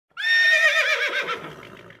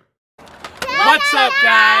What's up,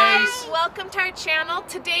 guys? Welcome to our channel.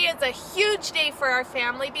 Today is a huge day for our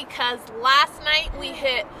family because last night we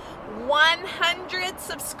hit 100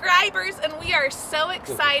 subscribers and we are so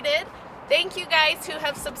excited. Thank you guys who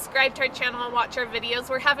have subscribed to our channel and watch our videos.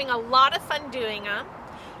 We're having a lot of fun doing them.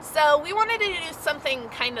 So we wanted to do something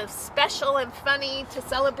kind of special and funny to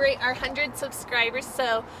celebrate our 100 subscribers.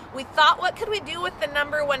 So we thought, what could we do with the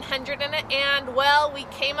number 100 in it? And well, we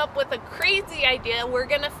came up with a crazy idea. We're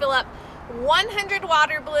gonna fill up 100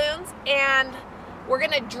 water balloons and we're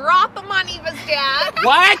gonna drop them on Eva's dad.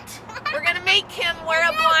 What? We're gonna make him wear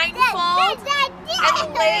a blindfold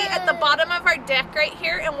and lay at the bottom of our deck right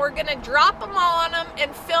here, and we're gonna drop them all on him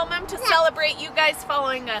and film him to celebrate you guys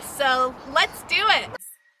following us. So let's do it.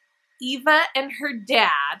 Eva and her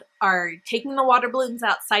dad are taking the water balloons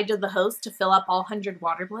outside to the hose to fill up all 100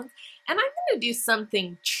 water balloons. And I'm going to do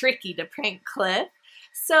something tricky to prank Cliff.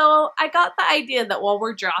 So I got the idea that while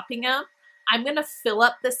we're dropping them, I'm going to fill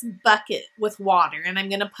up this bucket with water. And I'm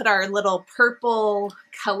going to put our little purple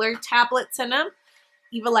color tablets in them.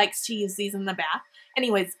 Eva likes to use these in the bath.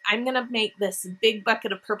 Anyways, I'm going to make this big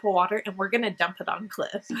bucket of purple water and we're going to dump it on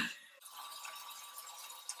Cliff.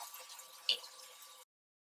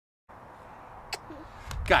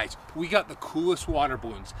 Guys, we got the coolest water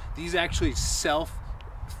balloons. These actually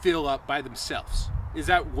self-fill up by themselves. Is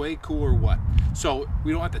that way cool or what? So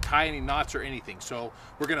we don't have to tie any knots or anything. So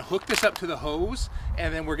we're gonna hook this up to the hose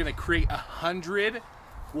and then we're gonna create 100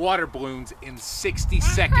 water balloons in 60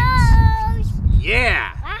 seconds.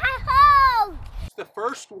 Yeah! It's the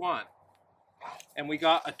first one. And we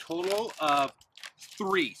got a total of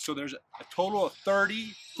 3. So there's a total of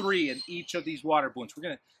 33 in each of these water balloons. We're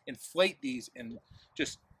gonna inflate these and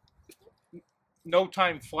just no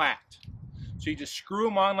time flat. So you just screw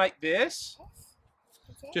them on like this,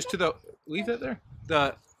 just to the, leave that there,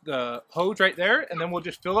 the hose right there, and then we'll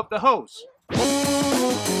just fill up the hose.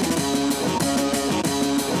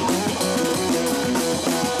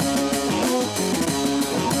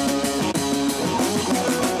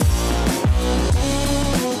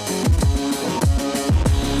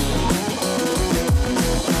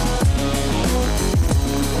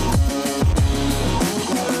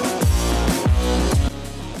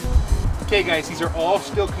 Okay guys, these are all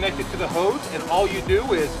still connected to the hose, and all you do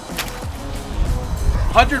is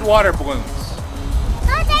 100 water balloons.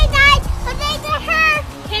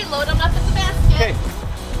 Okay, load them up in the basket. Okay.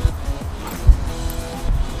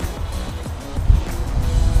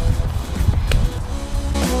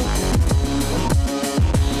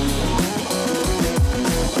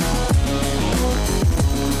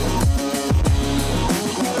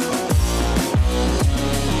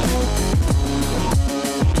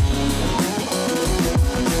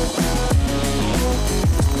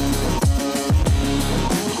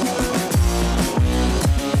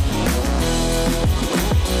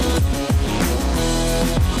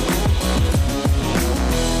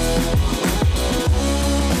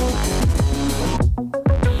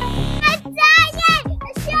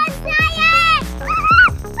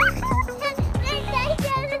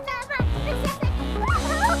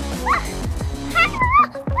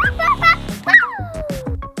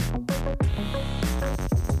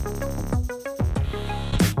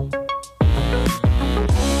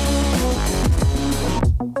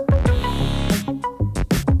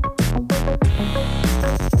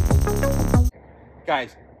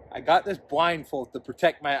 Guys, I got this blindfold to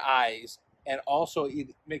protect my eyes, and also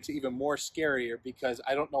it makes it even more scarier because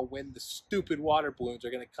I don't know when the stupid water balloons are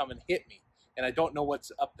going to come and hit me, and I don't know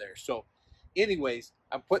what's up there. So anyways,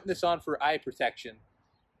 I'm putting this on for eye protection,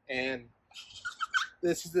 and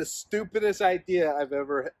this is the stupidest idea I've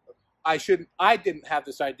ever, I didn't have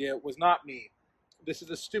this idea. It was not me. This is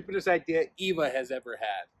the stupidest idea Eva has ever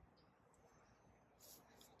had.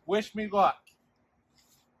 Wish me luck.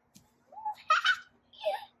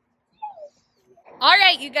 All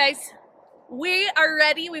right, you guys, we are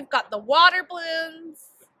ready. We've got the water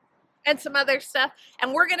balloons and some other stuff,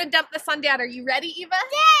 and we're gonna dump this on Dad. Are you ready, Eva?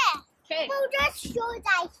 Yeah. Okay. No, just show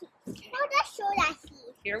that. No, just show that.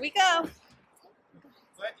 Here we go.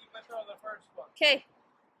 Let Eva throw the first one. Okay.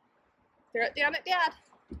 Throw it down at Dad.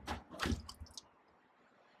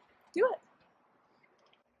 Do it.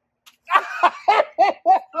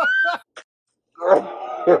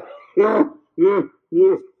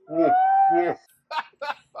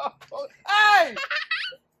 Hey!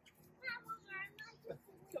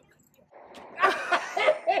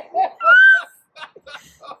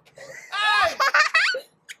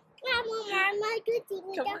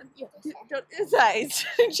 Come on. Yeah, don't his eyes.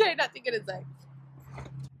 Try not to get his eyes.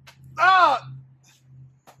 Oh!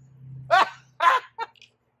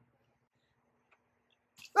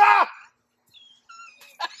 Ah!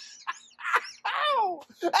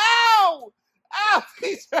 Ow! Ow!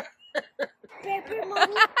 These hurt. Paper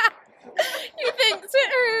mommy. He thinks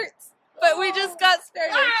it hurts, but we just got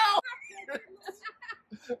started. Ow! He thinks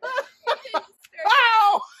it hurts.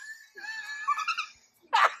 Ow!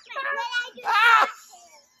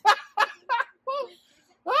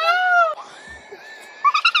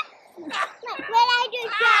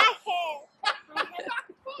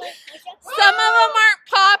 Some of them aren't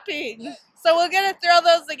popping, so we're gonna throw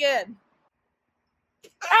those again.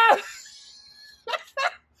 I'm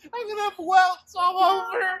gonna have welts all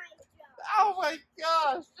over. Oh my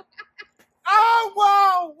gosh. Oh,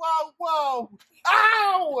 whoa, whoa, whoa.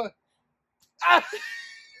 Ow! Ah.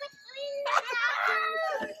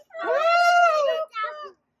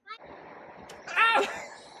 Ow!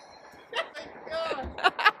 Oh my God.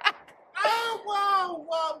 Oh, whoa,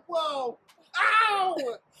 whoa, whoa. Ow!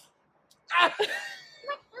 Ah.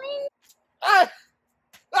 Ah.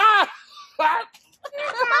 Ah. Ah.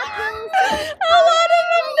 A lot of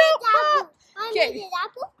them don't pop. Okay.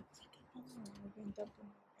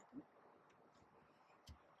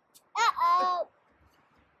 Uh-oh.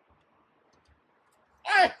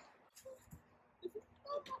 Ah.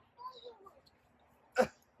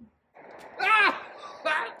 Ah. Ah.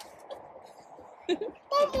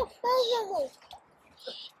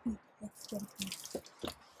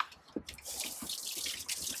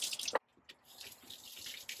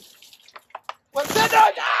 What's that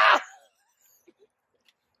noise? Ah!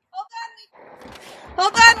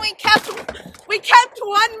 Hold on, we kept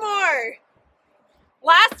one more.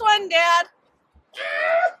 Last one, Dad.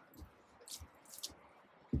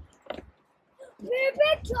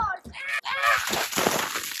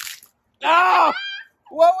 Ah!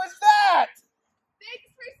 What was that? Thanks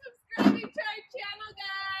for subscribing to our channel,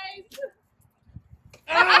 guys.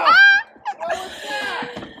 Ah! What was that?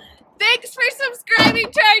 Thanks for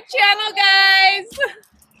subscribing to our channel, guys.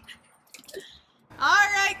 All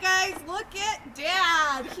right, guys, look at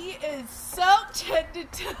Dad. He is soaked head to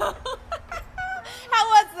toe. How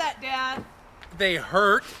was that, Dad? They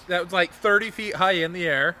hurt. That was like 30 feet high in the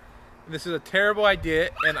air. And this is a terrible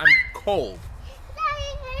idea, and I'm cold.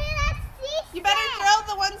 You better throw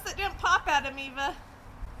the ones that didn't pop at him, Eva.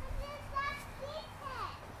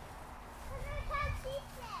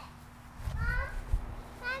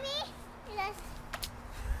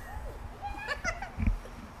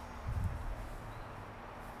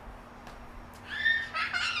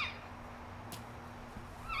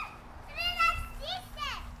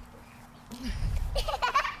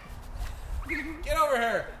 Get over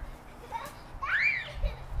here.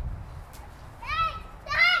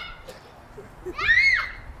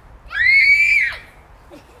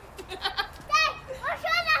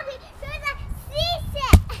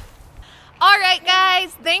 All right,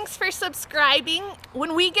 guys, thanks for subscribing.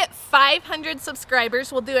 When we get 500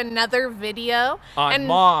 subscribers, we'll do another video. On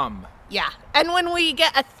Mom. Yeah, and when we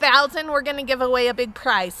get 1,000, we're gonna give away a big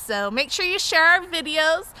prize. So make sure you share our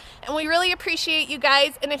videos, and we really appreciate you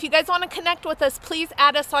guys. And if you guys wanna connect with us, please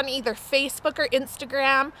add us on either Facebook or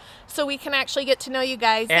Instagram so we can actually get to know you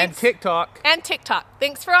guys. And TikTok. And TikTok.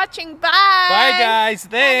 Thanks for watching. Bye. Bye, guys.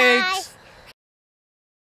 Thanks. Bye-bye.